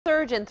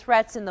surge in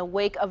threats in the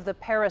wake of the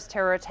Paris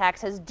terror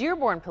attacks has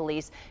Dearborn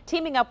police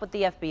teaming up with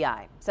the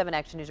FBI. 7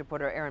 Action News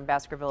reporter Aaron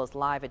Baskerville is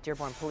live at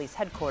Dearborn Police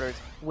headquarters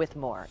with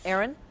more.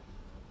 Aaron?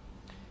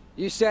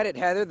 You said it,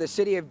 Heather. The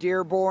city of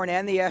Dearborn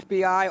and the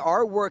FBI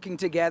are working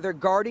together,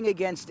 guarding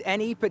against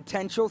any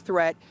potential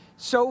threat.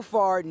 So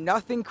far,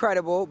 nothing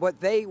credible,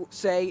 but they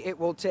say it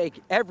will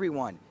take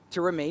everyone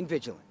to remain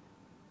vigilant.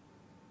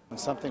 When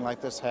something like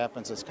this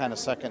happens, it's kind of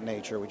second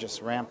nature. We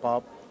just ramp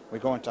up. We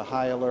go into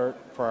high alert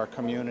for our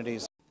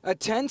communities. A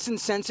tense and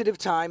sensitive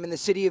time in the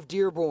city of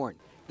Dearborn.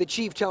 The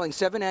chief telling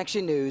 7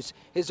 Action News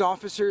his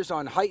officers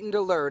on heightened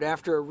alert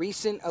after a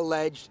recent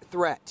alleged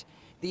threat.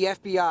 The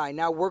FBI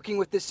now working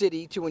with the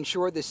city to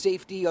ensure the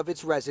safety of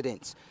its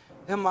residents.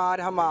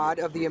 Hamad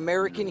of the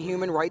American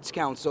Human Rights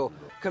Council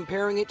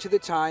comparing it to the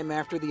time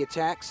after the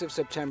attacks of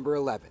September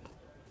 11th.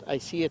 I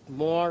see it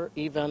more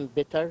even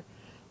bitter.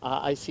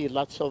 I see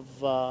lots of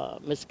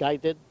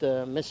misguided,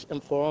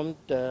 misinformed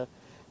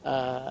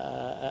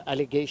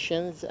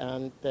allegations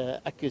and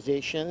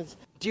accusations.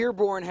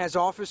 Dearborn has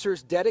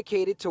officers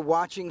dedicated to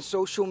watching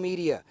social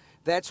media.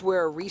 That's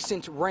where a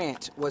recent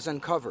rant was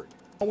uncovered.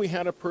 We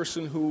had a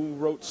person who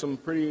wrote some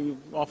pretty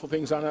awful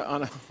things on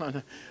a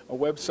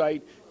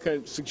website,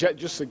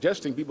 just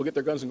suggesting people get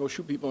their guns and go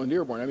shoot people in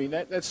Dearborn. I mean,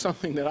 that's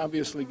something that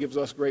obviously gives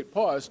us great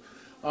pause.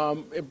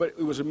 But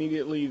it was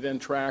immediately then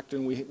tracked,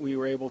 and we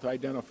were able to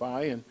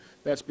identify, and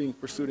that's being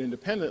pursued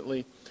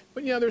independently.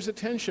 But yeah, there's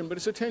attention, but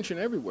it's attention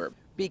everywhere.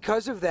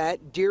 Because of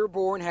that,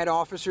 Dearborn had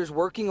officers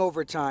working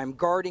overtime,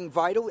 guarding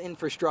vital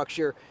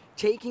infrastructure,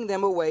 taking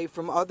them away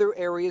from other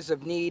areas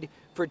of need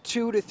for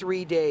 2 to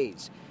 3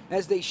 days.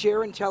 As they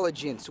share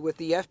intelligence with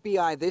the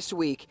FBI this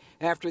week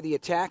after the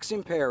attacks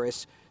in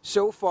Paris,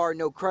 so far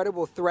no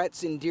credible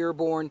threats in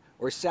Dearborn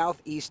or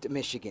southeast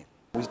Michigan.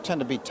 We tend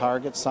to be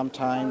targets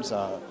sometimes.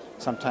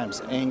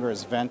 Sometimes anger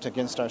is vent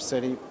against our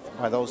city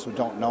by those who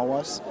don't know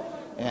us,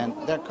 and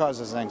that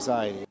causes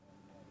anxiety.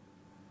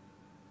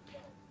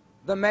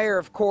 The mayor,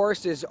 of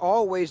course, is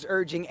always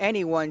urging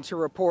anyone to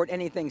report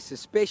anything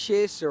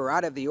suspicious or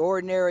out of the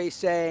ordinary,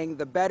 saying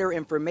the better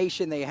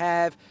information they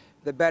have,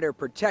 the better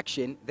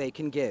protection they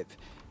can give.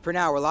 For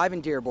now, we're live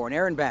in Dearborn.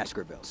 Aaron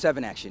Baskerville,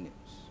 7 Action News.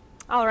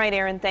 All right,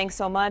 Aaron, thanks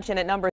so much. And at number